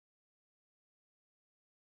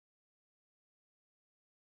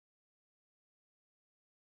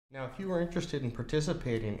Now, if you were interested in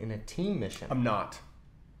participating in a team mission... I'm not.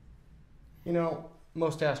 You know,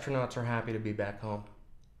 most astronauts are happy to be back home.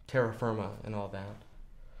 Terra firma and all that.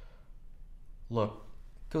 Look,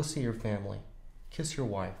 go see your family. Kiss your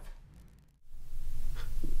wife.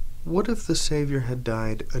 What if the Savior had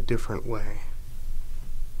died a different way?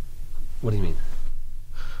 What do you mean?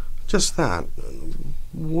 Just that.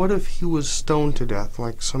 What if he was stoned to death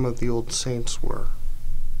like some of the old saints were?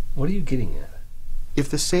 What are you getting at? If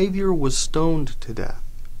the Savior was stoned to death,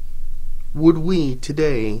 would we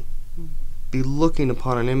today be looking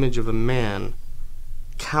upon an image of a man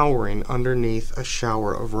cowering underneath a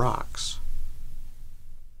shower of rocks?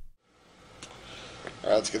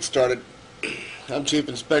 All right, let's get started. I'm Chief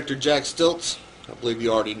Inspector Jack Stilts. I believe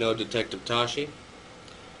you already know Detective Tashi.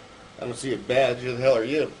 I don't see a badge. Who the hell are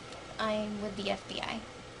you? I'm with the FBI.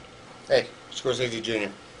 Hey, Scorsese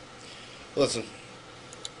Jr. Listen,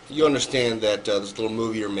 you understand that this little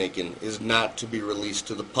movie you're making is not to be released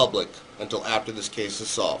to the public until after this case is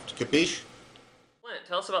solved. Capiche? Clint,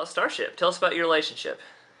 tell us about Starship. Tell us about your relationship.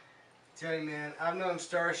 Tell you, man, I've known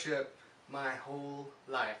Starship my whole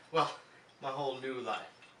life. Well, my whole new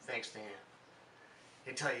life, thanks to him.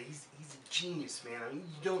 I tell you, he's a genius, man. I mean,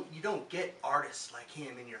 you don't get artists like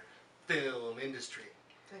him in your film industry.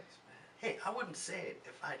 Thanks, man. Hey, I wouldn't say it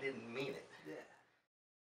if I didn't mean it. Yeah.